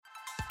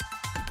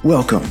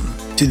Welcome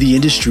to the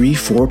Industry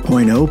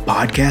 4.0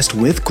 podcast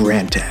with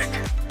Grantek.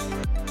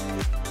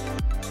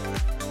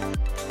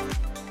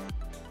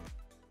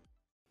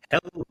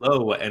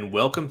 Hello, and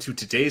welcome to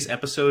today's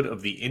episode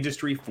of the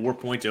Industry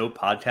 4.0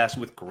 podcast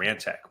with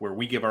Grantek, where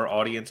we give our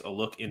audience a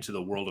look into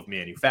the world of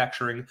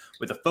manufacturing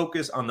with a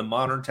focus on the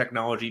modern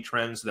technology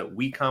trends that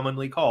we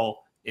commonly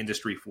call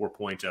Industry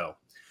 4.0.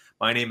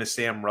 My name is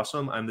Sam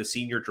Russum. I'm the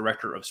Senior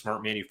Director of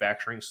Smart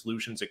Manufacturing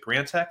Solutions at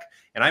Grantek,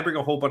 and I bring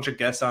a whole bunch of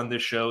guests on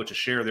this show to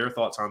share their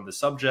thoughts on the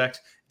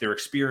subject, their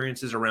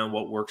experiences around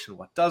what works and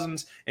what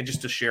doesn't, and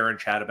just to share and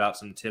chat about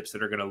some tips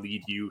that are going to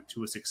lead you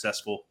to a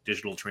successful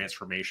digital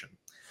transformation.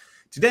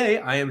 Today,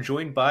 I am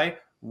joined by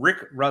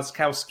Rick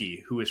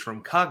Roszkowski, who is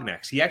from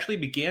Cognex. He actually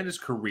began his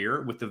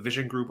career with the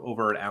Vision Group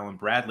over at Allen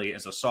Bradley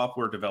as a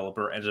software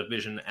developer and a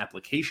vision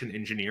application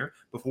engineer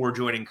before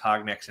joining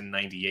Cognex in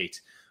 '98.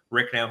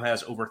 Rick now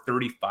has over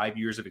 35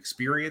 years of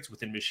experience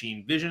within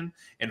machine vision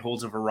and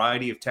holds a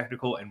variety of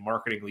technical and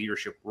marketing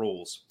leadership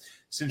roles.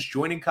 Since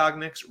joining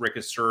Cognex, Rick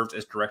has served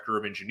as Director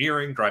of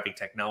Engineering, driving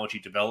technology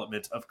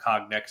development of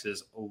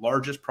Cognex's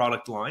largest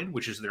product line,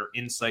 which is their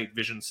Insight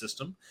Vision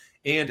System,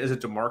 and as a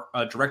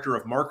Director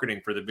of Marketing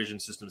for the Vision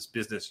Systems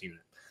business unit.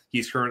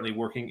 He's currently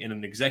working in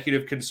an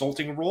executive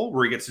consulting role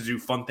where he gets to do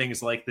fun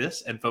things like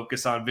this and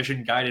focus on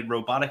vision-guided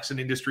robotics and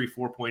Industry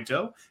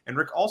 4.0. And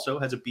Rick also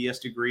has a BS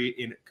degree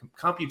in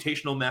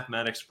Computational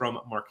Mathematics from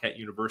Marquette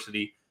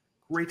University.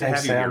 Great to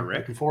have you here, Rick.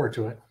 Looking forward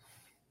to it.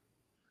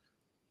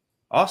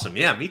 Awesome.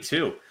 Yeah, me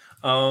too.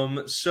 And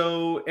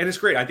it's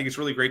great. I think it's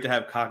really great to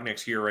have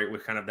Cognex here, right,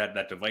 with kind of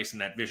that device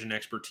and that vision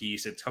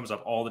expertise. It comes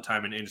up all the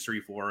time in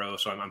Industry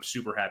 4.0, so I'm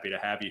super happy to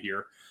have you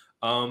here.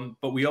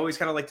 But we always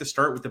kind of like to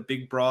start with a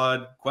big,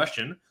 broad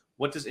question.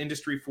 What does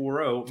Industry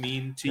 4.0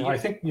 mean to you? I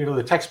think,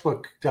 the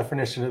textbook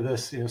definition of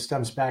this,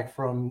 stems back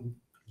from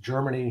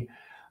Germany,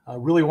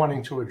 really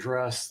wanting to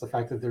address the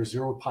fact that there's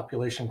zero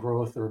population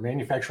growth. They're a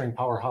manufacturing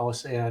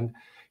powerhouse, and,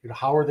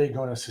 how are they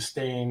going to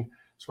sustain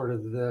sort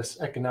of this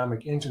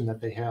economic engine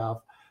that they have,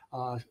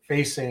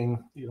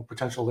 facing,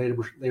 potential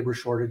labor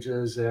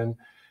shortages. And,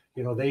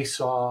 they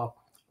saw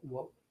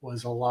what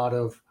was a lot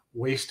of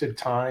wasted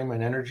time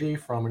and energy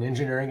from an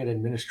engineering and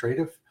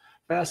administrative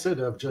facet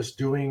of just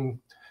doing,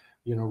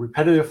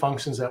 repetitive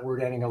functions that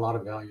weren't adding a lot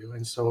of value.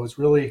 And so it's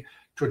really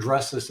to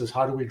address this is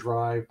how do we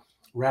drive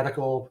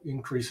radical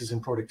increases in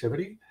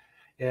productivity?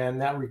 And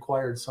that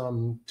required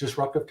some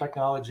disruptive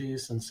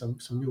technologies and some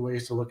new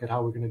ways to look at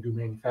how we're going to do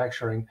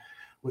manufacturing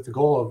with the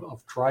goal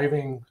of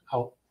driving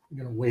out,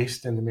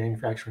 waste in the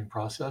manufacturing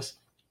process.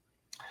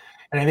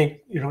 And I think,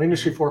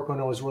 Industry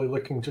 4.0 is really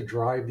looking to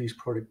drive these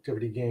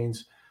productivity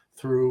gains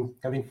through,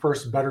 I think,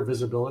 first, better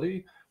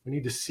visibility. We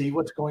need to see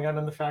what's going on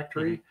in the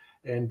factory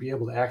and be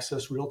able to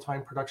access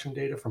real-time production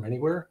data from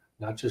anywhere,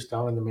 not just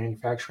down in the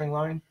manufacturing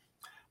line.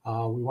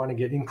 We want to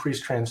get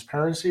increased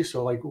transparency.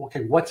 So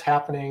okay, what's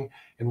happening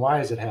and why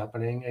is it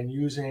happening? And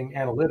using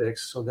analytics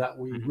so that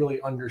we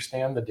really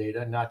understand the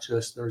data, not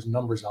just there's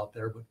numbers out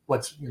there, but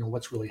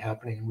what's really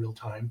happening in real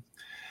time.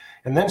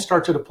 And then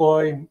start to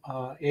deploy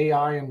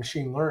AI and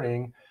machine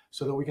learning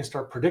so that we can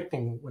start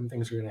predicting when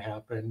things are going to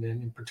happen.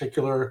 And in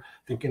particular,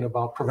 thinking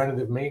about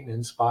preventative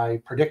maintenance by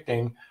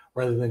predicting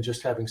rather than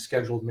just having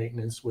scheduled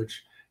maintenance,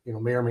 which,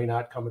 may or may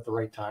not come at the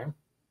right time.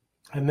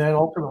 And then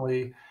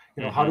ultimately,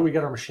 how do we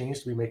get our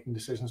machines to be making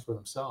decisions for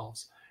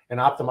themselves and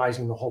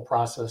optimizing the whole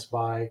process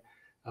by,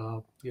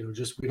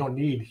 we don't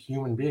need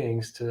human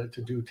beings to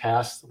do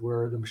tasks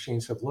where the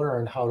machines have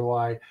learned. How do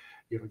I,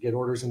 get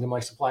orders into my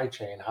supply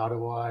chain? How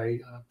do I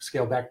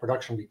scale back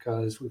production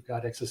because we've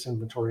got excess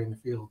inventory in the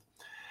field?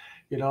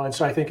 And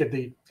so I think at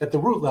the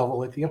root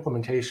level, at the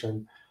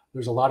implementation,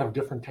 there's a lot of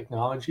different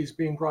technologies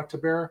being brought to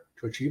bear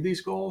to achieve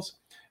these goals.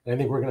 And I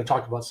think we're going to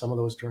talk about some of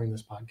those during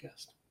this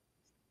podcast.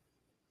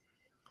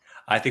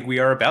 I think we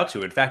are about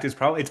to. In fact,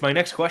 it's my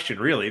next question,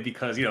 really,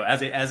 because,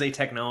 as a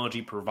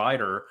technology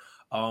provider,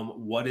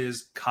 what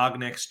is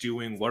Cognex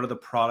doing? What are the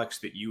products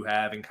that you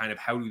have, and kind of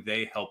how do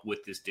they help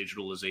with this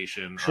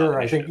digitalization? Sure.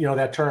 I think,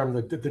 that term,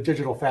 the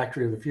digital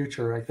factory of the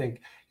future, I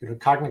think,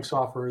 Cognex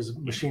offers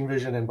machine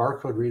vision and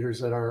barcode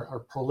readers that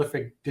are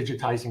prolific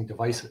digitizing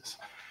devices.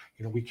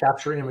 We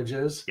capture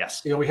images.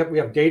 Yes. We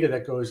have data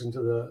that goes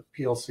into the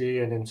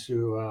PLC and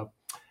into,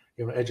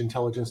 edge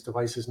intelligence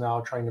devices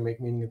now trying to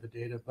make meaning of the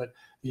data. But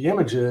the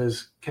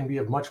images can be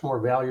of much more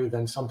value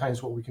than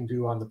sometimes what we can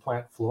do on the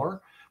plant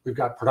floor. We've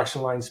got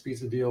production line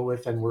speeds to deal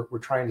with, and we're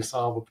trying to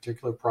solve a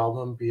particular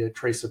problem, be it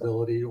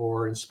traceability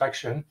or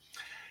inspection.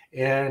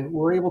 And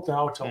we're able to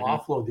now to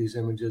offload these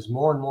images.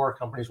 More and more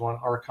companies want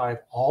to archive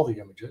all the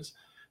images.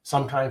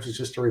 Sometimes it's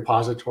just a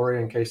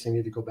repository in case they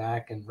need to go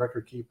back and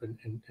record keep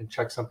and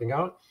check something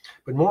out.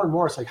 But more and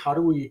more, it's like, how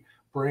do we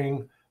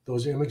bring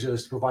those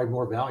images to provide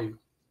more value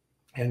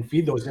and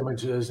feed those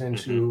images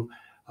into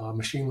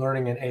machine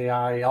learning and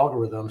AI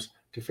algorithms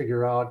to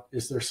figure out,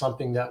 is there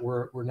something that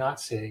we're not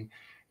seeing?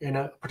 In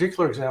a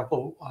particular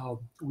example,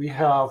 we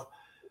have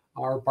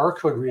our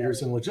barcode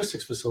readers in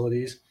logistics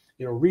facilities.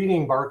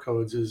 Reading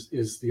barcodes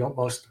is the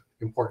most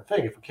important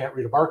thing. If we can't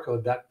read a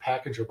barcode, that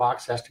package or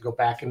box has to go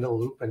back into the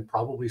loop, and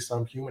probably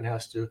some human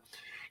has to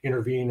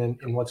intervene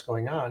in what's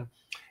going on.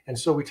 And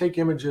so we take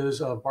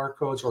images of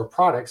barcodes or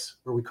products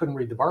where we couldn't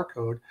read the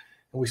barcode,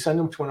 and we send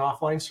them to an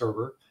offline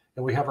server,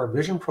 and we have our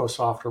Vision Pro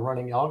software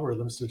running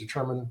algorithms to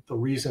determine the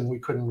reason we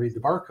couldn't read the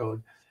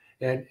barcode.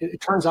 And it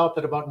turns out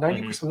that about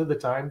 90% of the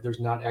time, there's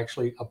not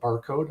actually a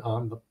barcode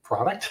on the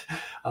product,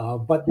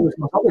 but there's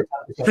other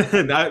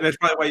times. That's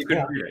probably why you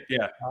couldn't read it.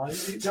 Yeah.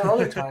 There are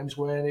other times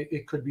when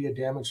it could be a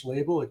damaged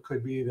label. It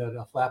could be that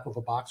a flap of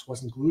a box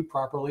wasn't glued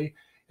properly.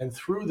 And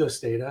through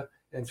this data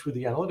and through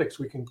the analytics,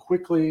 we can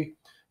quickly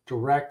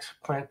direct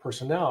plant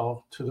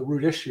personnel to the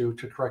root issue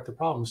to correct the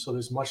problem. So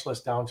there's much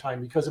less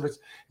downtime, because if it's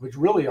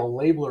really a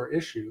labeler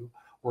issue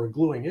or a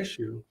gluing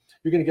issue,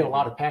 you're going to get a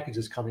lot of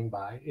packages coming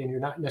by, and you're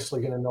not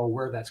necessarily going to know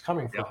where that's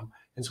coming from.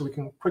 And so we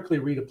can quickly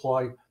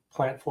redeploy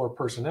plant floor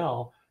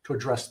personnel to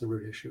address the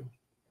root issue.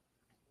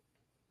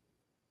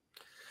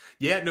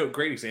 Yeah, no,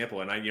 great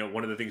example. And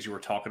one of the things you were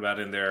talking about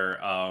in there,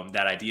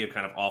 that idea of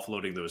kind of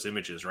offloading those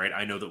images, right?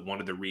 I know that one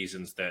of the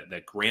reasons that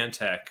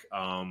Grantek,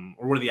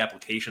 or one of the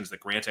applications that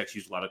Grantek's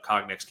used a lot of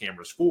Cognex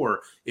cameras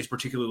for, is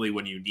particularly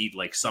when you need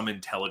like some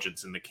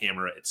intelligence in the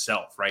camera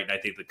itself, right? And I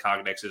think that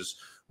Cognex is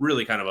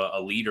really kind of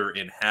a leader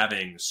in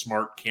having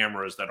smart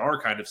cameras that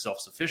are kind of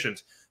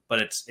self-sufficient,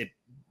 but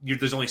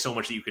there's only so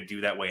much that you can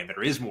do that way, and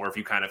there is more if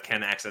you kind of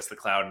can access the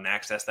cloud and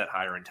access that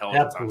higher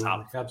intelligence on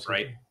top of it,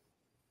 right?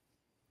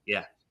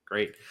 Yeah.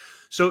 Great.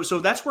 So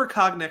that's where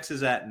Cognex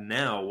is at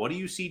now. What do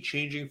you see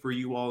changing for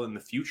you all in the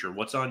future?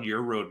 What's on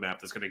your roadmap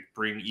that's going to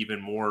bring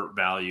even more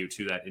value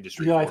to that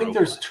industry? Yeah, I think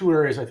there's two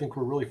areas I think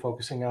we're really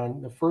focusing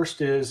on. The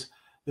first is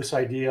this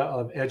idea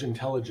of edge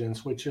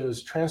intelligence, which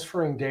is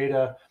transferring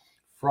data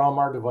from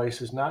our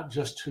devices, not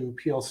just to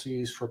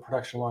PLCs for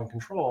production line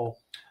control,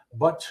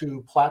 but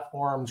to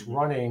platforms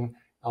running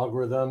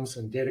algorithms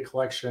and data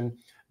collection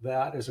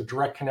that is a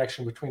direct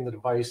connection between the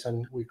device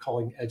and we're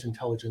calling edge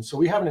intelligence. So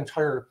we have an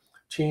entire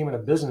team and a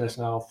business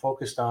now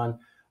focused on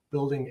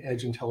building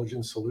edge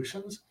intelligence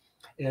solutions.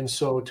 And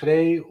so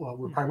today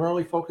we're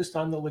primarily focused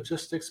on the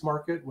logistics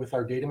market with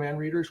our DataMan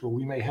readers, where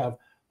we may have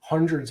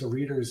hundreds of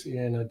readers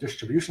in a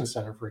distribution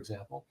center, for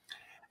example.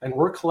 And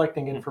we're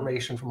collecting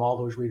information from all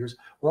those readers.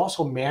 We're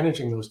also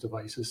managing those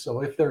devices.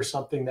 So if there's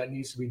something that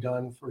needs to be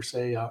done for,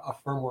 say, a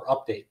firmware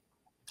update,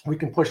 we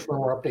can push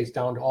firmware updates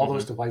down to all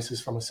those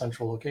devices from a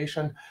central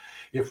location.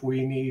 If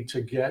we need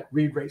to get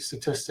read rate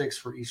statistics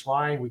for each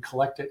line, we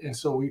collect it. And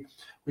so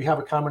we have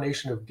a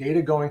combination of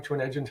data going to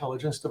an edge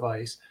intelligence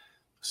device.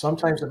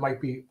 Sometimes it might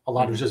be a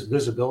lot of just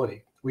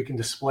visibility. We can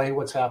display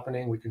what's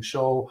happening. We can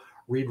show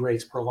read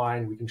rates per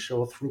line. We can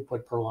show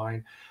throughput per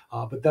line.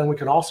 But then we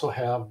can also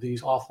have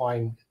these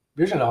offline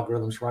vision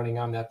algorithms running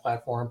on that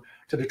platform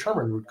to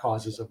determine root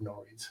causes of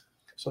no reads.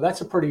 So that's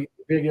a pretty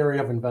big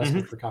area of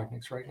investment for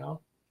Cognex right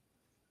now.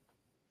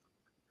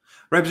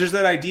 Right, but there's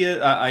that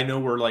idea, I know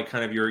where like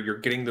kind of you're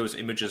getting those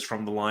images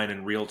from the line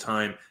in real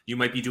time. You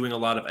might be doing a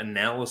lot of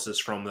analysis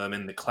from them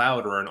in the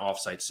cloud or in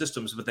offsite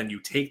systems, but then you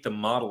take the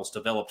models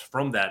developed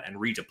from that and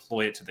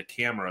redeploy it to the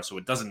camera, so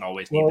it doesn't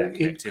always need that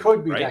connectivity. It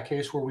could be that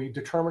case where we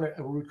determine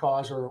a root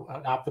cause or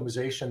an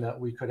optimization that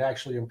we could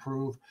actually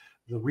improve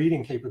the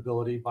reading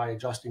capability by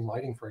adjusting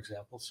lighting, for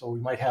example. So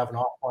we might have an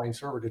offline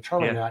server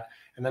determine that,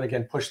 and then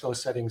again push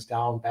those settings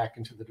down back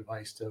into the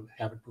device to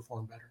have it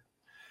perform better.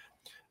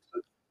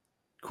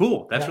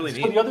 Cool. That's really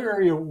neat. So the other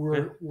area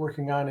we're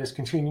working on is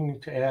continuing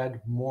to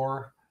add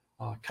more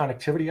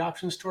connectivity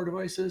options to our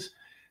devices.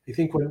 I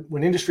think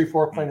when Industry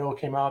 4.0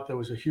 came out, there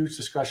was a huge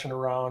discussion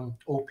around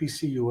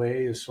OPC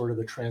UA as sort of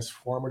the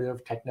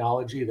transformative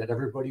technology that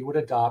everybody would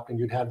adopt, and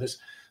you'd have this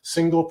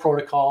single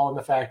protocol in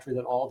the factory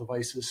that all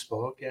devices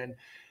spoke. And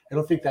I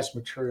don't think that's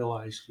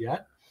materialized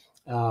yet.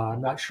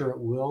 I'm not sure it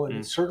will, and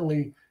it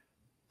certainly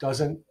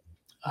doesn't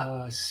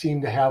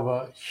seem to have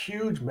a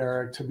huge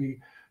merit to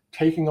be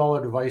taking all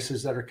our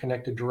devices that are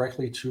connected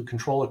directly to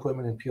control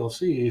equipment and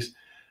PLCs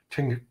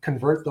to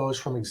convert those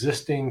from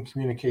existing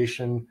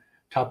communication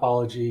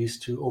topologies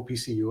to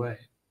OPC UA.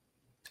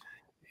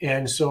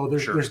 And so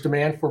there's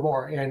demand for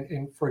more.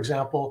 And for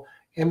example,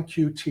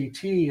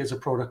 MQTT is a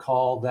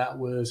protocol that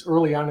was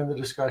early on in the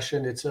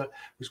discussion. It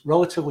was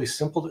relatively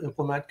simple to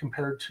implement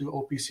compared to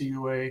OPC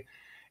UA,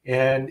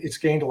 and it's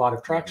gained a lot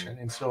of traction.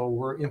 And so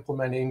we're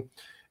implementing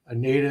a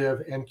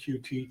native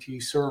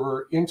MQTT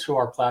server into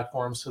our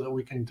platform so that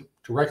we can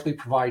directly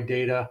provide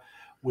data,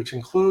 which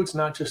includes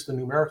not just the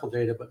numerical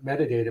data, but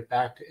metadata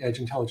back to edge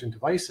intelligent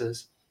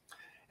devices.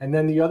 And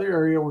then the other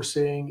area we're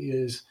seeing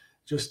is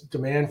just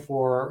demand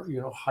for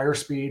higher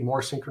speed,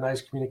 more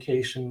synchronized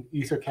communication.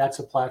 EtherCAT's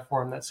a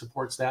platform that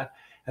supports that.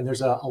 And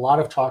there's a lot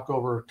of talk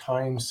over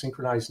time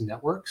synchronized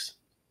networks.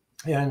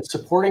 And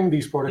supporting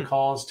these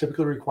protocols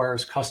typically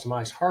requires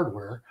customized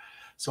hardware,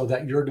 so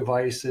that your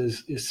device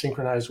is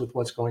synchronized with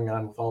what's going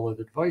on with all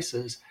other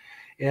devices.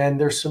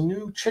 And there's some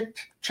new chip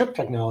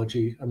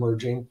technology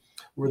emerging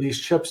where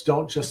these chips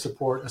don't just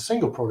support a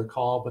single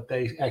protocol, but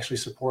they actually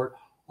support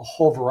a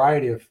whole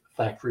variety of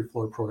factory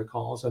floor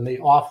protocols, and they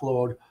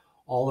offload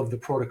all of the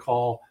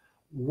protocol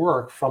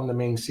work from the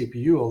main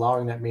CPU,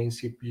 allowing that main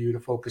CPU to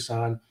focus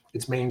on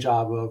its main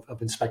job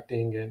of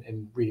inspecting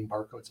and reading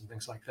barcodes and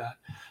things like that.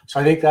 So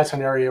I think that's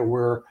an area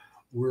where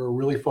we're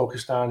really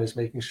focused on, is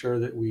making sure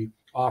that we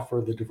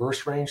offer the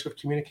diverse range of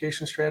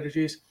communication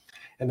strategies.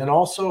 And then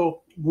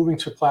also moving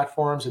to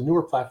platforms and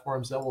newer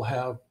platforms that will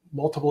have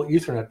multiple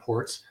Ethernet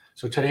ports.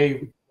 So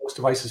today, most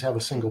devices have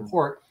a single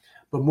port,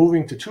 but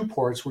moving to 2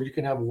 ports where you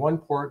can have 1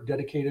 port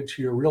dedicated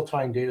to your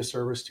real-time data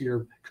service, to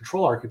your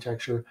control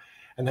architecture,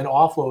 and then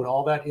offload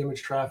all that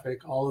image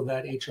traffic, all of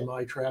that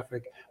HMI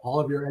traffic, all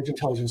of your edge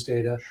intelligence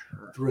data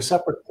through a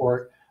separate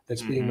port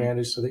that's being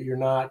managed, so that you're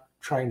not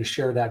trying to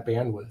share that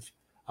bandwidth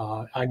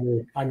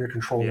on your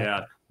control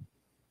network.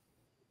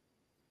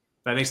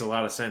 That makes a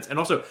lot of sense. And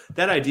also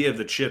that idea of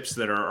the chips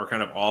that are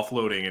kind of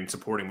offloading and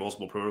supporting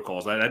multiple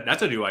protocols,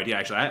 that's a new idea.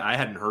 Actually, I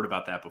hadn't heard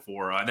about that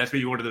before. And that's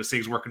maybe one of those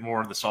things working more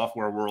in the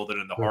software world than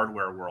in the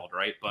hardware world,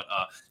 right? But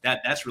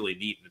that's really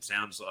neat. And it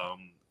sounds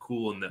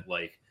cool in that,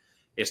 like,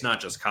 it's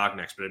not just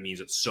Cognex, but it means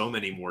that so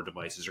many more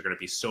devices are going to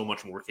be so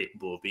much more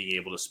capable of being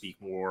able to speak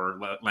more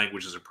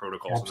languages and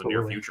protocols in the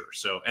near future.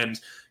 So, and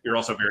you're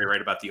also very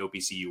right about the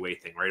OPC UA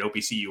thing, right?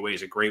 OPC UA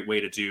is a great way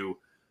to do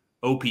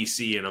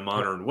OPC in a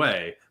modern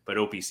way, but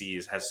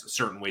OPC has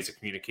certain ways of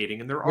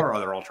communicating, and there are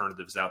other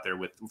alternatives out there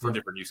for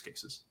different use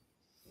cases.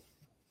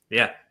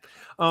 Yeah.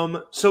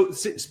 So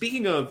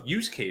speaking of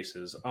use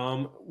cases,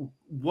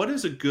 what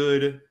is a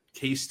good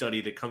case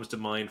study that comes to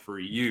mind for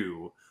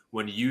you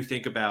when you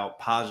think about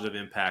positive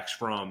impacts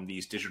from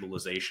these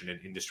digitalization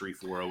and Industry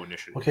 4.0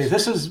 initiatives? Okay,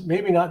 this is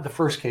maybe not the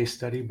first case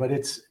study, but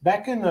it's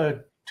back in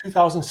the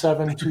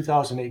 2007,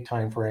 2008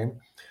 timeframe.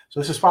 So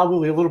this is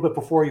probably a little bit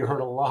before you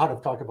heard a lot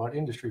of talk about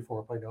Industry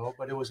 4.0,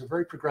 but it was a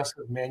very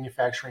progressive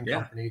manufacturing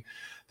company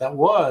that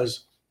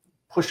was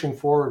pushing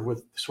forward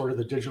with sort of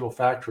the digital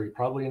factory,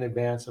 probably in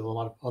advance of a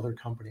lot of other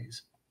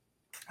companies.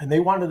 And they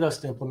wanted us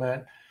to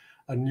implement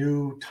a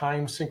new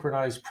time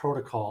synchronized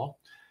protocol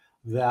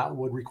that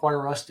would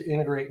require us to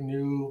integrate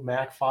new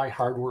MAC-PHY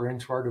hardware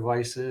into our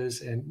devices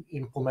and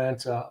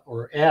implement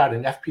or add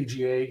an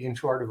FPGA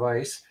into our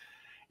device.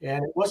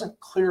 And it wasn't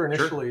clear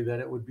initially that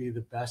it would be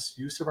the best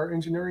use of our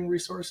engineering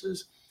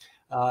resources.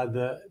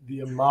 The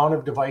amount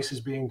of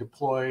devices being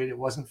deployed, it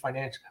wasn't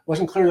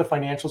clear the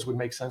financials would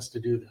make sense to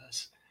do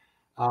this.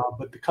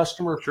 But the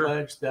customer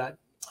pledged that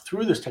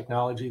through this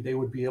technology, they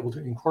would be able to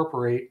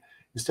incorporate,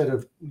 instead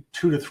of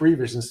 2 to 3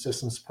 vision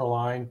systems per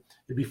line,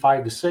 it'd be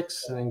 5 to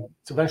 6, and then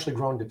it's eventually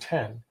grown to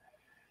 10.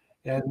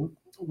 And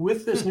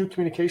with this new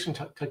communication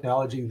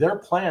technology, their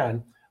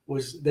plan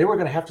was they were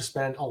going to have to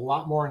spend a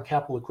lot more on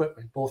capital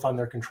equipment, both on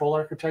their control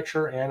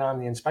architecture and on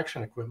the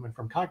inspection equipment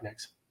from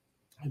Cognex.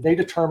 And they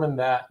determined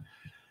that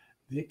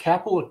the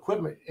capital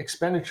equipment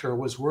expenditure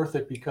was worth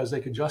it because they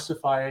could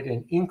justify it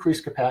and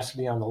increase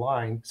capacity on the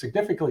line,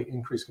 significantly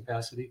increase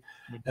capacity,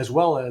 as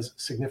well as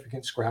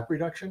significant scrap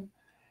reduction.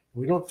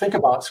 We don't think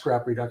about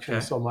scrap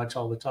reduction so much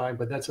all the time,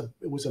 but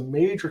it was a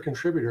major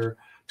contributor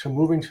to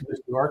moving to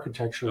this new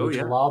architecture, which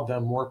allowed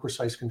them more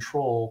precise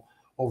control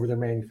over their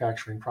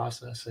manufacturing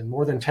process. And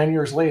more than 10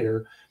 years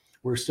later,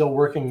 we're still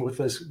working with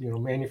this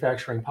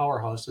manufacturing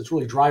powerhouse that's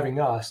really driving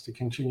us to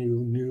continue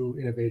new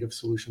innovative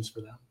solutions for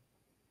them.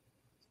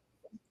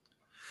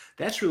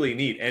 That's really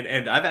neat.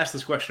 And I've asked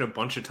this question a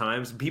bunch of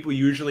times. People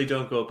usually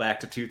don't go back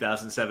to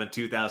 2007,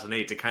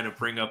 2008 to kind of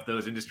bring up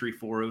those Industry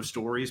 4.0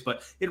 stories.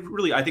 But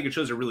I think it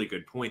shows a really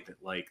good point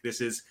that, like, this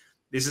is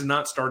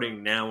not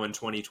starting now in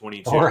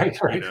 2022. Right.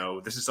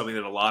 This is something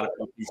that a lot of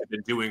companies have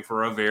been doing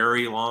for a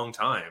very long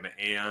time.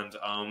 And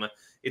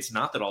it's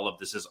not that all of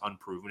this is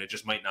unproven. It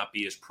just might not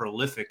be as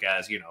prolific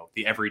as,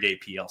 the everyday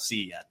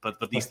PLC yet. But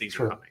these things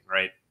are coming,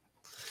 right?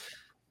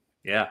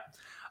 Yeah.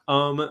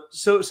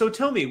 So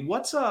tell me,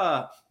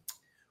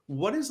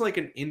 what is like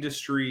an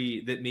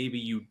industry that maybe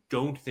you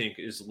don't think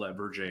is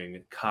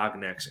leveraging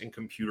Cognex and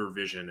computer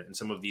vision and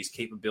some of these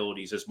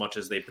capabilities as much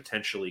as they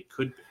potentially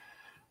could be?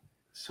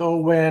 So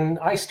when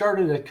I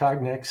started at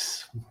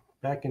Cognex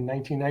back in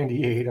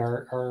 1998,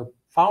 our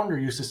founder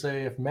used to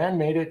say, if man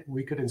made it,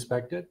 we could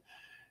inspect it.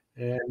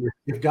 And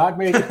if God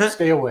made it,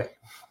 stay away.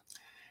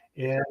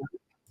 And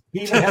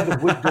he even had the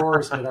wood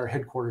doors at our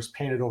headquarters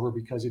painted over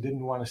because he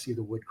didn't want to see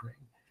the wood grain.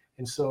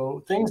 And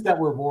so things that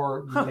were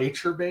more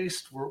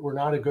nature-based were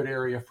not a good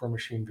area for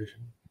machine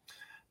vision.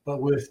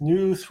 But with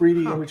new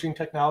 3D imaging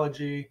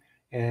technology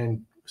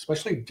and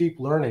especially deep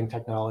learning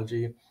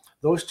technology,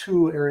 those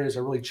two areas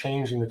are really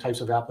changing the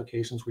types of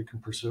applications we can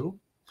pursue.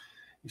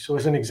 So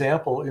as an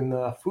example, in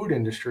the food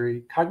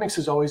industry, Cognex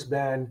has always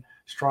been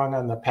strong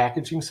on the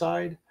packaging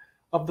side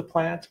of the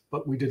plant,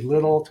 but we did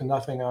little to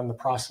nothing on the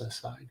process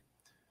side.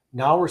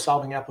 Now we're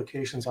solving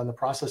applications on the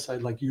process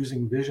side, like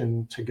using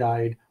vision to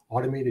guide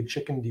automated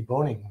chicken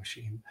deboning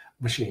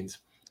machines.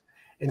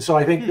 And so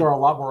I think there are a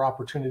lot more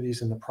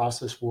opportunities in the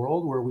process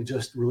world where we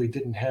just really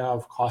didn't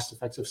have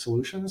cost-effective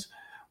solutions,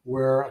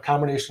 where a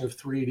combination of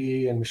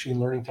 3D and machine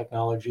learning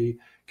technology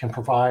can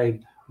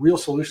provide real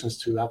solutions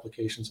to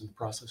applications in the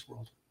process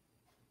world.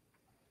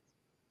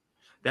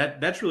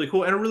 That's really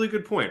cool and a really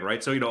good point,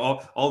 right? So,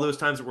 all those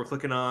times that we're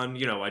clicking on,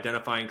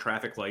 identifying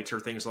traffic lights or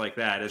things like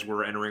that as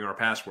we're entering our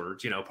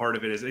passwords, part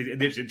of it is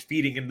it's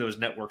feeding in those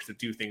networks that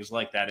do things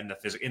like that in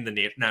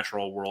the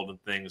natural world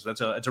and things.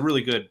 It's a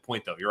really good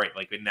point, though. You're right.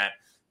 Like in that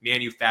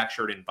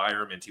manufactured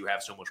environment, you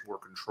have so much more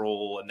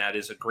control, and that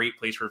is a great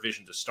place for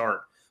vision to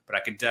start. But I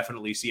can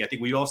definitely see, I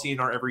think we all see in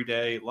our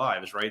everyday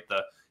lives, right?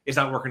 It's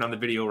not working on the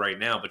video right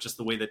now, but just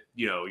the way that,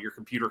 your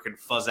computer can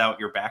fuzz out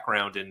your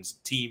background in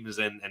Teams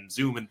and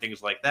Zoom and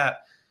things like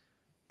that.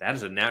 That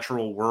is a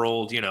natural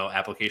world,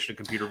 application of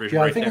computer vision.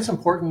 Yeah, I think it's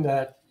important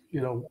that,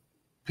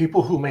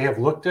 people who may have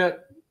looked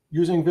at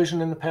using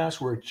vision in the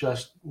past where it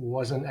just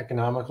wasn't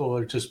economical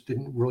or it just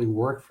didn't really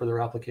work for their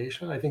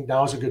application. I think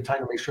now is a good time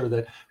to make sure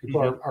that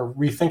people are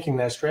rethinking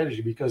that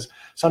strategy, because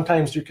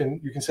sometimes you can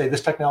say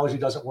this technology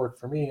doesn't work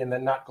for me and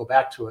then not go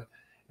back to it.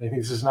 I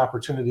think this is an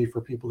opportunity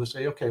for people to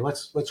say, okay,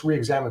 let's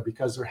re-examine,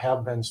 because there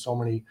have been so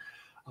many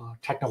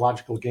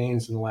technological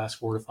gains in the last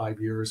 4 to 5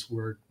 years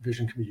where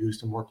vision can be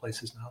used in more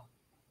places now.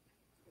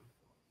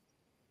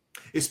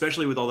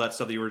 Especially with all that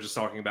stuff that you were just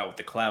talking about with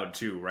the cloud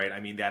too, right? I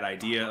mean, that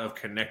idea of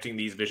connecting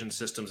these vision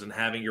systems and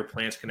having your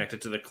plants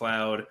connected to the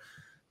cloud,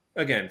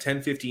 again,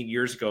 10, 15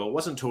 years ago, it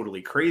wasn't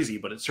totally crazy,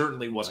 but it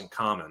certainly wasn't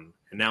common.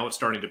 And now it's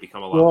starting to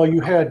become a lot more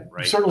common,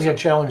 right? Certainly had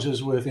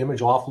challenges with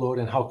image offload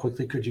and how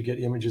quickly could you get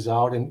images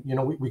out. And,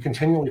 we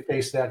continually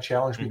face that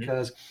challenge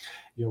because,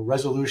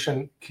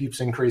 resolution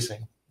keeps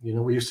increasing.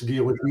 We used to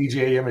deal with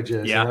VGA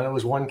images, and then it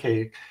was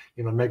 1K,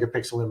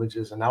 megapixel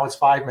images, and now it's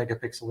 5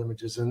 megapixel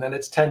images, and then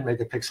it's 10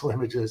 megapixel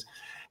images.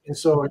 And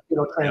so,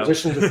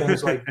 transition to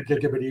things like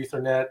gigabit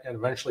Ethernet and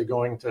eventually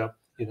going to,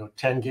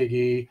 10 gig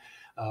E,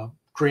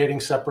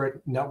 creating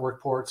separate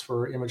network ports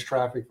for image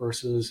traffic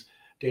versus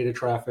data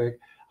traffic.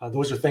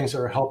 Those are things that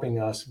are helping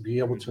us be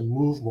able to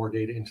move more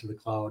data into the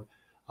cloud,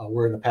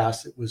 where in the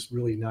past it was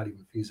really not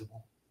even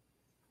feasible.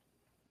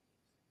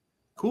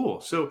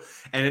 Cool. So,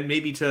 and then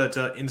maybe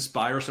to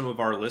inspire some of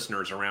our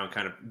listeners around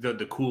kind of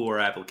the cooler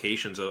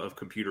applications of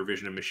computer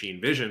vision and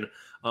machine vision,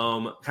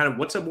 kind of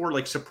what's a more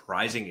like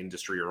surprising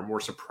industry or a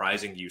more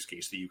surprising use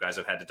case that you guys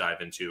have had to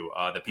dive into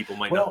that people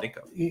might not think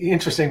of?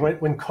 Interesting.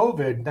 When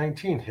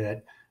COVID-19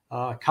 hit,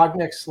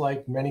 Cognex,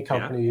 like many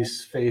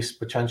companies, faced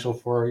potential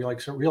for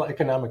some real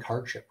economic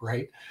hardship,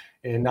 right?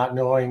 And not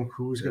knowing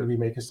who's going to be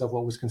making stuff,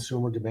 what was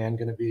consumer demand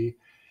going to be.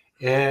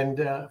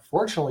 And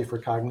fortunately for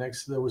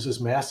Cognex, there was this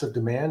massive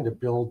demand to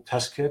build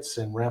test kits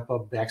and ramp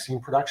up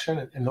vaccine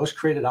production. And those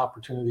created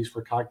opportunities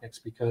for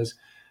Cognex because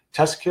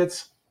test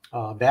kits,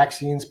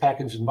 vaccines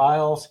packaged in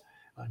vials,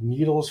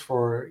 needles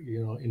for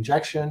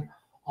injection,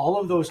 all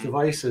of those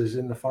devices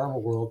in the pharma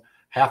world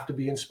have to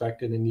be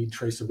inspected and need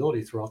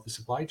traceability throughout the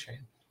supply chain.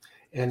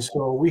 And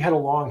so we had a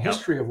long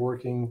history of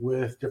working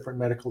with different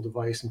medical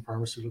device and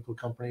pharmaceutical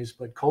companies,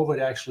 but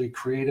COVID actually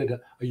created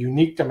a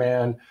unique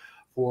demand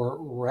for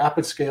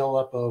rapid scale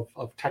up of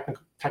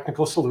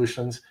technical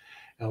solutions.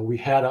 We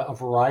had a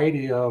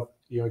variety of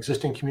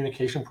existing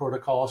communication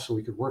protocols, so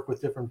we could work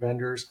with different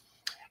vendors.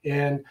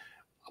 And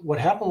what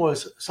happened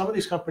was some of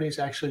these companies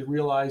actually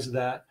realized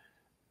that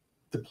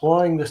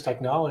deploying this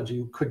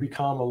technology could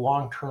become a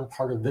long-term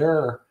part of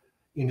their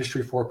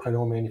Industry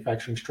 4.0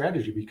 manufacturing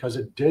strategy, because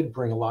it did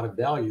bring a lot of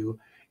value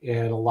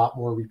and a lot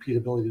more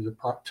repeatability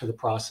to the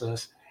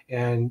process,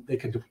 and they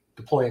could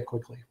deploy it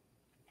quickly.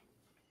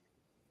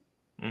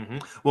 Mm-hmm.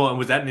 Well, and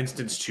was that an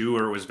instance too,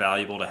 where it was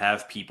valuable to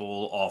have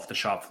people off the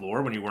shop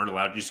floor when you weren't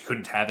allowed? You just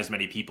couldn't have as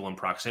many people in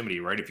proximity,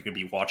 right? If you could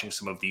be watching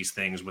some of these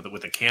things with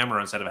a camera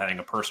instead of having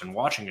a person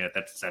watching it,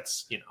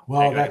 that's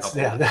Well,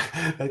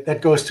 that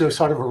goes to a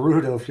sort of a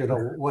root of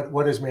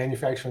what does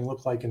manufacturing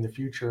look like in the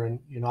future? And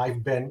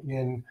I've been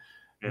in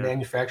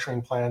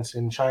manufacturing plants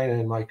in China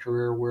in my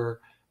career where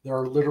there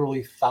are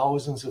literally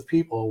thousands of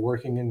people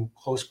working in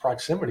close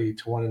proximity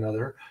to one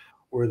another,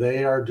 where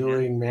they are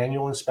doing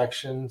manual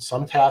inspection.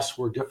 Some tasks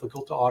were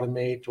difficult to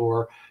automate,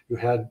 or you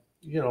had,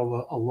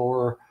 a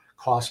lower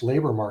cost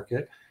labor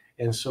market.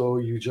 And so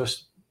you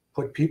just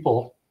put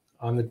people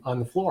on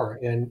the floor,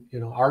 and,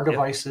 our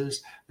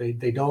devices,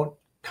 they don't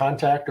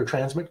contact or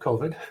transmit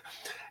COVID.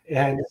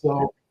 And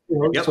so,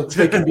 so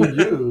they can be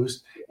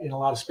used in a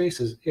lot of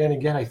spaces. And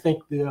again, I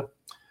think the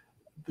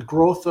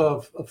growth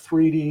of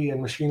 3D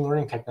and machine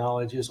learning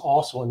technology is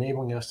also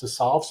enabling us to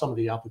solve some of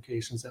the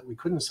applications that we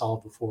couldn't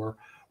solve before,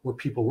 where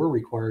people were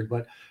required.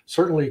 But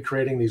certainly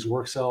creating these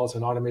work cells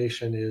and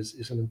automation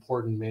is an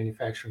important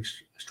manufacturing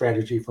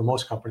strategy for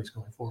most companies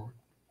going forward.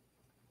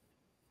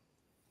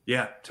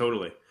 Yeah,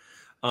 totally.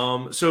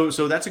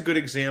 So that's a good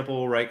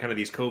example, right? Kind of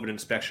these COVID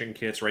inspection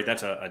kits, right?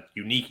 That's a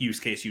unique use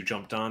case you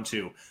jumped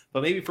onto.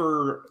 But maybe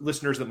for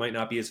listeners that might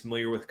not be as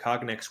familiar with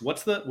Cognex,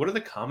 what are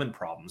the common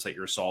problems that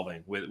you're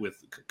solving with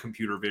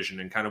computer vision,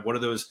 and kind of what are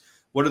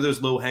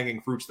those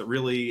low-hanging fruits that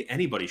really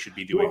anybody should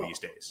be doing these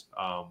days?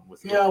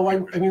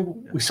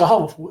 We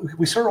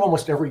serve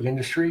almost every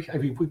industry. I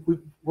mean, we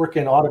work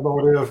in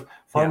automotive,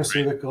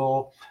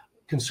 pharmaceutical,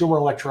 consumer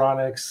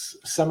electronics,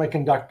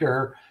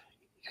 semiconductor.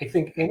 I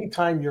think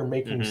anytime you're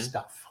making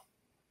stuff,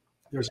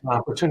 there's an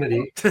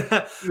opportunity.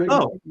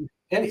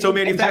 So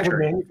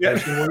manufacturing,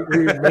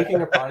 where you're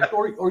making a product,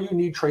 or you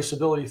need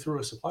traceability through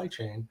a supply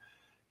chain.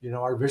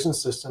 Our vision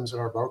systems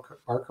and our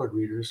barcode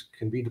readers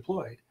can be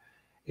deployed.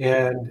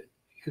 And,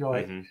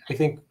 I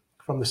think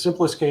from the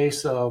simplest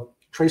case of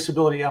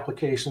traceability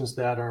applications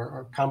that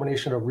are a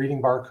combination of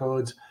reading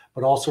barcodes,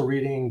 but also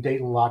reading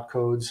date and lot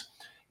codes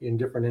in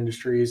different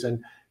industries.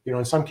 And,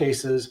 in some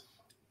cases,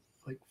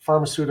 like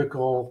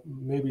pharmaceutical,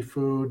 maybe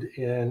food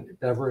and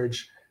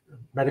beverage,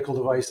 medical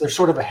device, they're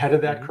sort of ahead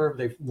of that curve.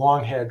 They've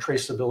long had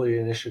traceability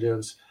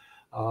initiatives.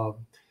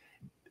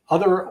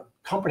 Other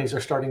companies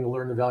are starting to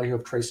learn the value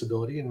of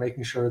traceability and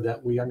making sure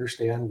that we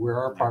understand where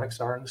our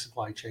products are in the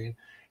supply chain.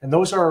 And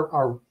those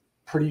are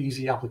pretty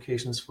easy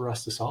applications for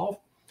us to solve.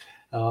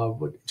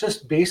 But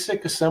just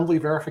basic assembly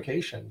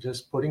verification,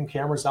 just putting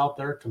cameras out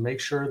there to make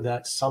sure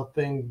that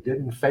something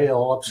didn't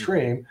fail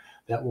upstream,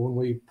 that when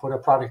we put a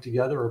product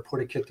together or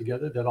put a kit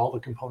together, that all the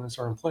components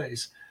are in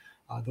place.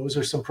 Those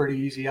are some pretty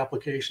easy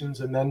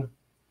applications. And then,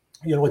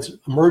 what's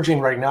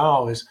emerging right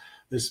now is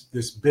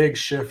this big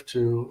shift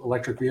to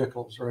electric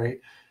vehicles, right?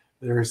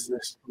 There's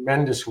this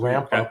tremendous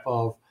ramp up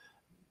of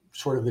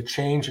sort of the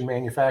change in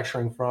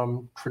manufacturing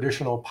from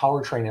traditional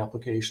powertrain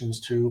applications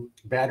to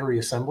battery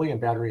assembly and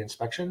battery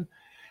inspection.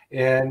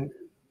 And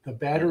the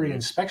battery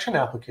inspection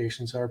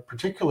applications are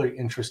particularly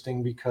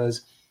interesting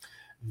because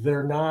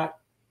they're not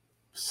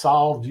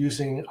solved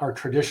using our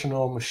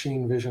traditional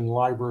machine vision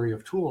library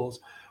of tools.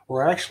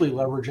 We're actually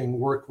leveraging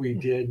work we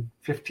did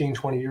 15,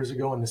 20 years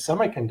ago in the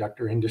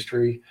semiconductor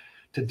industry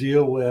to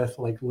deal with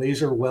like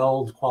laser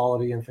weld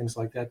quality and things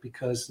like that,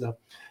 because the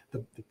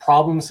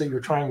problems that you're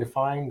trying to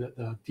find,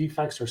 the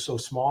defects are so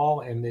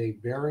small and they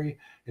vary.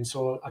 And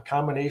so a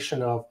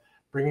combination of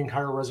bringing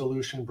higher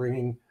resolution,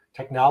 bringing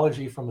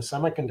technology from the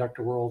semiconductor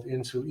world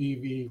into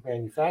EV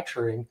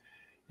manufacturing,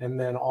 and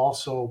then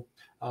also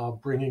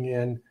bringing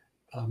in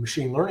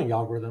machine learning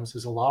algorithms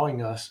is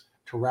allowing us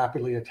to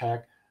rapidly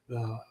attack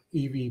the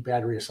EV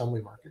battery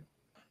assembly market.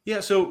 Yeah.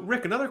 So,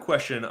 Rick, another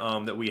question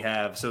that we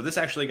have. So this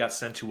actually got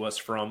sent to us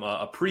from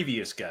a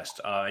previous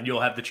guest, and you'll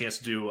have the chance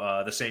to do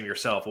the same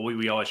yourself.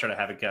 We always try to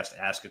have a guest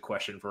ask a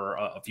question for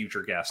a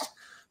future guest.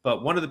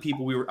 But one of the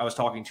people I was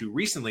talking to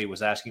recently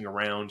was asking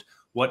around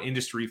what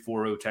Industry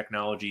 4.0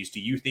 technologies do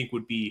you think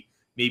would be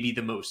maybe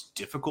the most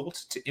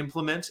difficult to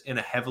implement in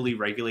a heavily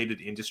regulated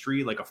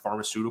industry like a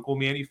pharmaceutical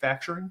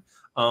manufacturing,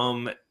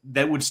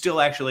 that would still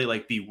actually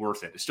like be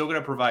worth it. It's still going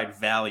to provide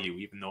value,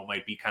 even though it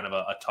might be kind of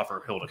a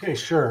tougher hill to climb. Okay,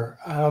 sure.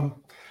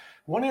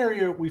 One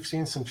area we've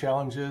seen some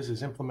challenges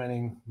is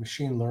implementing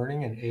machine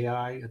learning and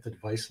AI at the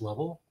device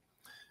level.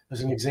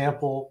 As an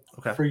example,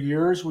 for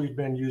years, we've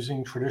been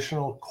using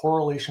traditional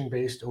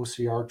correlation-based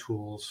OCR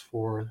tools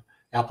for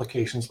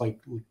applications like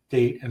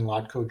date and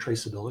lot code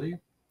traceability.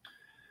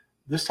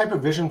 This type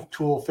of vision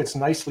tool fits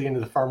nicely into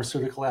the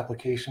pharmaceutical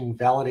application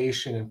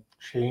validation and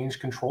change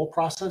control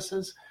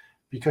processes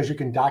because you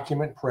can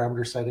document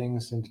parameter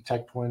settings and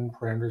detect when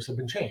parameters have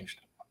been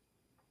changed.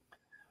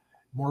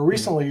 More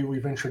recently,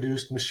 we've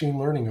introduced machine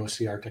learning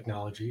OCR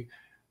technology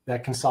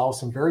that can solve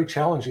some very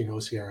challenging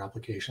OCR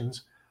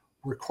applications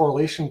where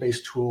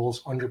correlation-based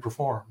tools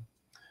underperform.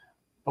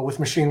 But with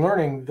machine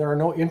learning, there are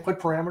no input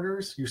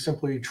parameters. You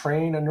simply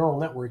train a neural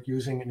network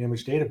using an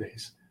image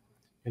database.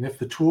 And if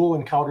the tool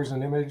encounters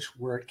an image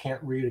where it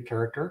can't read a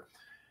character,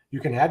 you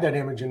can add that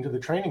image into the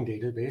training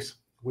database,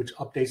 which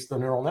updates the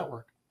neural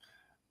network.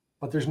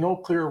 But there's no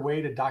clear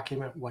way to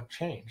document what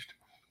changed.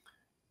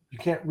 You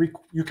can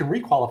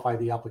requalify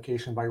the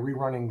application by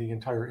rerunning the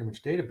entire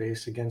image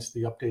database against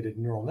the updated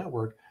neural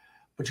network,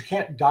 but you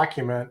can't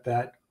document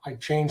that I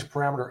changed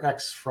parameter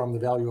X from the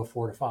value of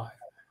 4 to 5.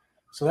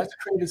 So that's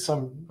created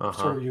some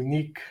sort of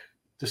unique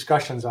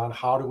discussions on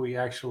how do we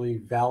actually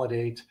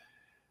validate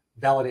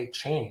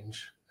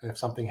change if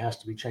something has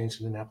to be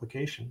changed in an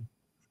application.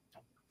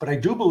 But I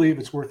do believe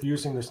it's worth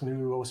using this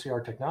new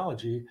OCR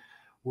technology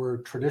where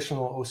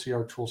traditional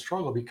OCR tools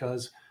struggle,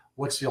 because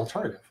what's the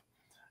alternative?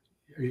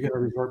 Are you going to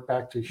revert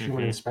back to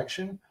human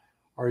inspection?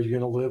 Are you going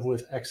to live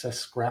with excess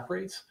scrap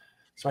rates?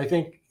 So I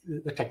think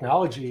the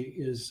technology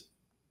is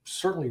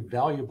certainly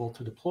valuable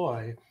to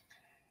deploy,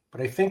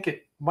 but I think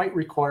it might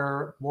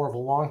require more of a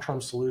long-term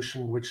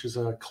solution, which is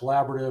a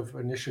collaborative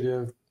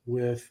initiative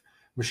with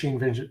machine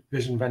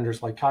vision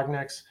vendors like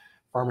Cognex,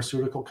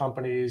 pharmaceutical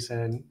companies,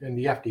 and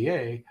the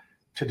FDA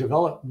to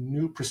develop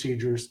new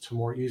procedures to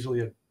more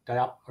easily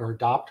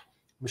adopt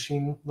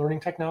machine learning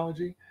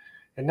technology.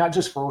 And not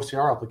just for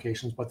OCR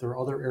applications, but there are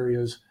other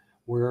areas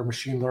where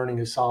machine learning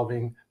is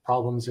solving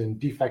problems in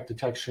defect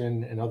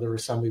detection and other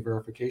assembly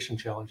verification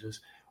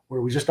challenges,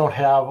 where we just don't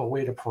have a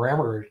way to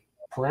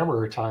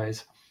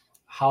parameterize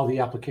how the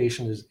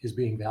application is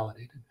being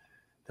validated.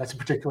 That's a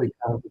particularly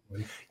challenging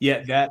one.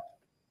 Yeah,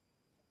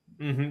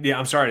 yeah,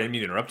 I'm sorry, I didn't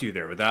mean to interrupt you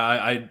there, but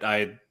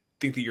I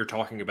think that you're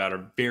talking about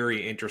a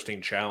very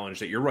interesting challenge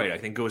that you're right, I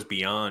think goes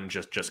beyond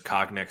just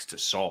Cognex to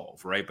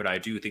solve, right? But I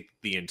do think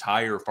the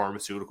entire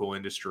pharmaceutical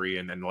industry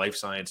and life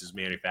sciences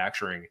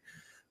manufacturing,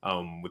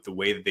 with the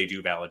way that they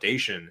do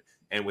validation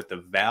and with the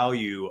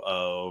value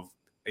of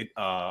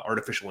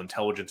artificial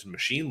intelligence and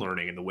machine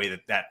learning and the way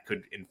that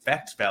could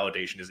infect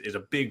validation is a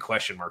big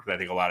question mark that I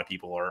think a lot of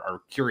people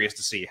are curious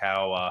to see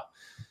how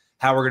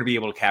we're going to be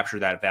able to capture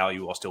that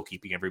value while still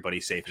keeping everybody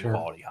safe and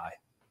quality high.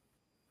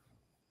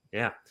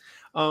 Yeah.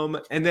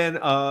 And then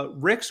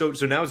Rick, so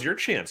now's your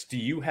chance. Do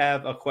you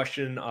have a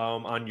question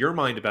on your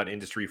mind about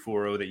Industry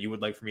 4.0 that you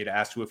would like for me to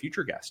ask to a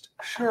future guest?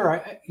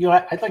 Sure.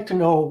 I'd like to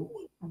know,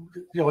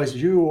 as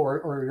you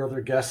or your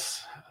other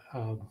guests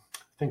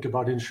think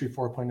about Industry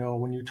 4.0,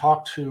 when you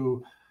talk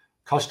to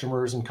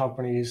customers and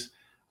companies,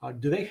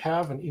 do they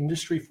have an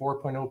Industry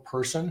 4.0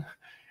 person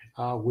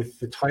with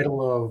the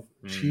title of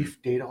Chief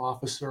Data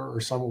Officer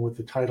or someone with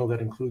the title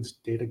that includes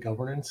data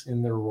governance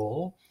in their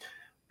role?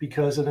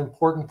 Because an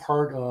important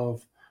part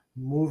of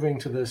moving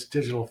to this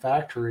digital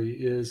factory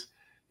is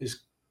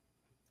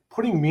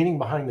putting meaning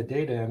behind the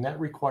data, and that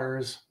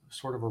requires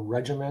sort of a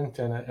regiment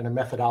and a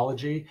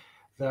methodology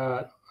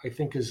that I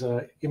think is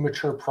an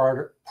immature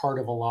part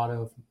of a lot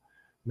of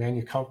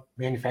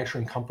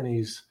manufacturing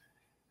companies'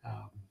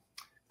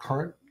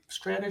 current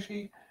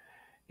strategy.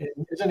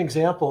 As an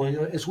example,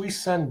 as we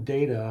send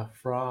data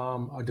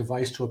from a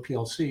device to a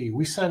PLC,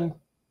 we send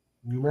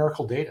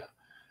numerical data.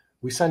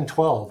 We send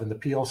 12 and the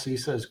PLC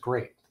says,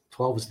 great,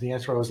 12 is the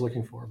answer I was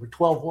looking for. But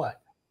 12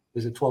 what?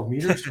 Is it 12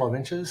 meters, 12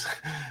 inches?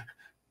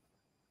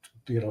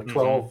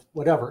 12,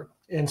 whatever.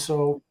 And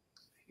so,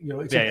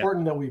 it's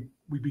important that we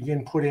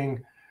begin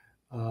putting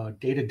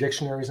data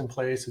dictionaries in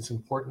place. It's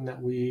important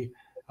that we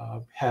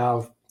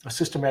have a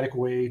systematic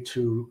way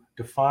to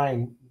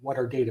define what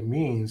our data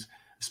means,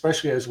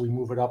 especially as we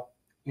move it up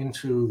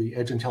into the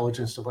edge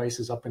intelligence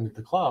devices, up into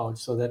the cloud,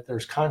 so that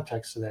there's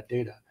context to that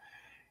data.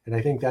 And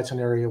I think that's an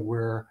area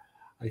where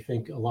I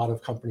think a lot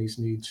of companies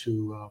need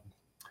to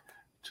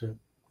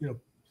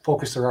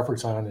focus their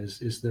efforts on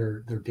is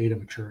their data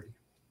maturity.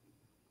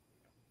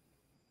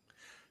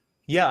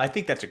 Yeah, I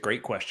think that's a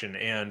great question.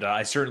 And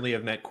I certainly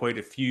have met quite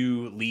a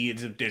few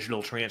leads of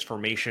digital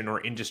transformation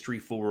or Industry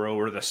 4.0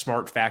 or the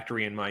smart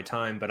factory in my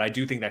time. But I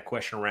do think that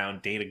question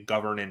around data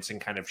governance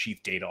and kind of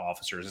chief data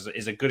officers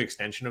is a good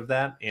extension of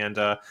that. And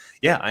I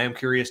am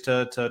curious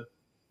to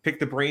pick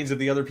the brains of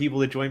the other people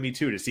that join me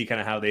too, to see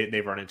kind of how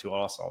they've run into it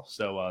also.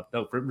 So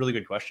really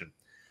good question.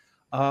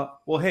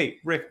 Well, hey,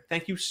 Rick,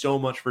 thank you so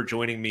much for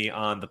joining me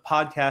on the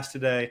podcast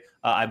today.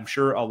 I'm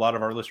sure a lot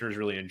of our listeners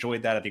really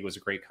enjoyed that. I think it was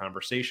a great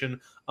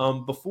conversation.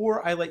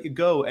 Before I let you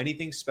go,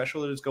 anything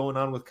special that is going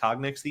on with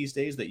Cognex these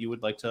days that you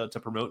would like to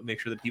promote and make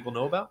sure that people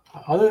know about?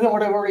 Other than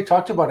what I've already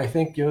talked about, I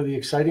think the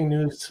exciting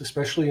news,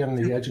 especially in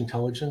the edge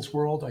intelligence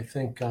world, I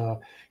think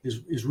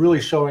is really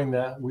showing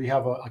that we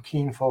have a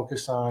keen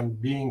focus on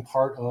being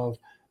part of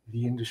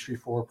the Industry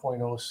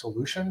 4.0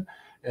 solution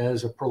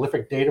as a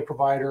prolific data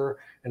provider,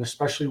 and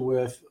especially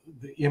with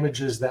the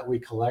images that we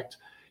collect.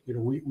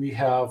 We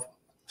have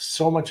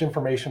so much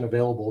information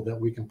available that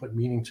we can put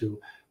meaning to,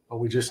 but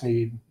we just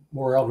need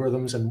more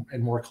algorithms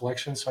and more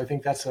collections. So I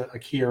think that's a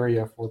key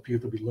area for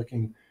people to be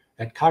looking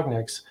at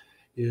Cognex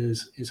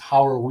is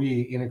how are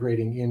we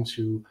integrating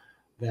into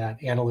that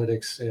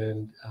analytics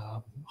and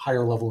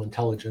higher level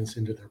intelligence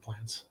into their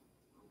plans.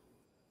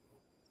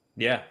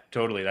 Yeah,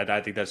 totally.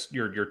 I think that's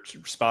you're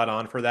spot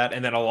on for that.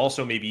 And then I'll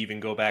also maybe even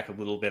go back a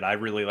little bit. I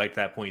really like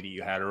that point that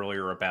you had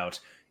earlier about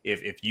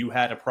if you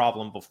had a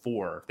problem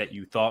before that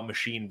you thought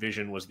machine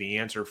vision was the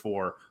answer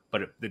for,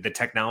 but the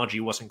technology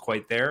wasn't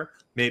quite there,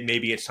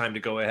 maybe it's time to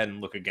go ahead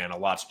and look again. A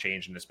lot's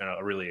changed and it's been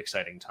a really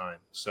exciting time.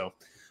 So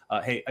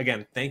hey,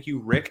 again, thank you,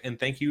 Rick, and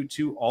thank you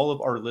to all of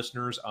our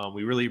listeners.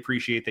 We really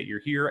appreciate that you're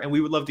here, and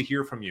we would love to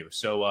hear from you.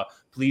 So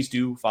please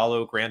do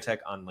follow Grantek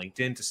on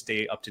LinkedIn to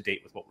stay up to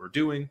date with what we're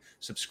doing.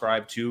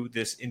 Subscribe to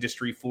this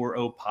Industry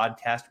 4.0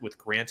 podcast with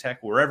Grantek,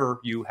 wherever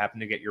you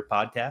happen to get your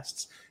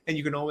podcasts. And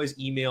you can always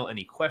email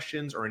any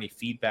questions or any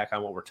feedback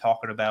on what we're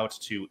talking about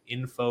to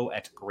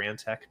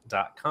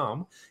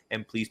info@grantek.com.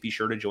 And please be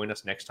sure to join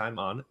us next time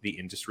on the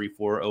Industry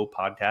 4.0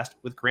 podcast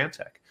with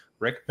Grantek.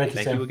 Rick,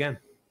 thank you again.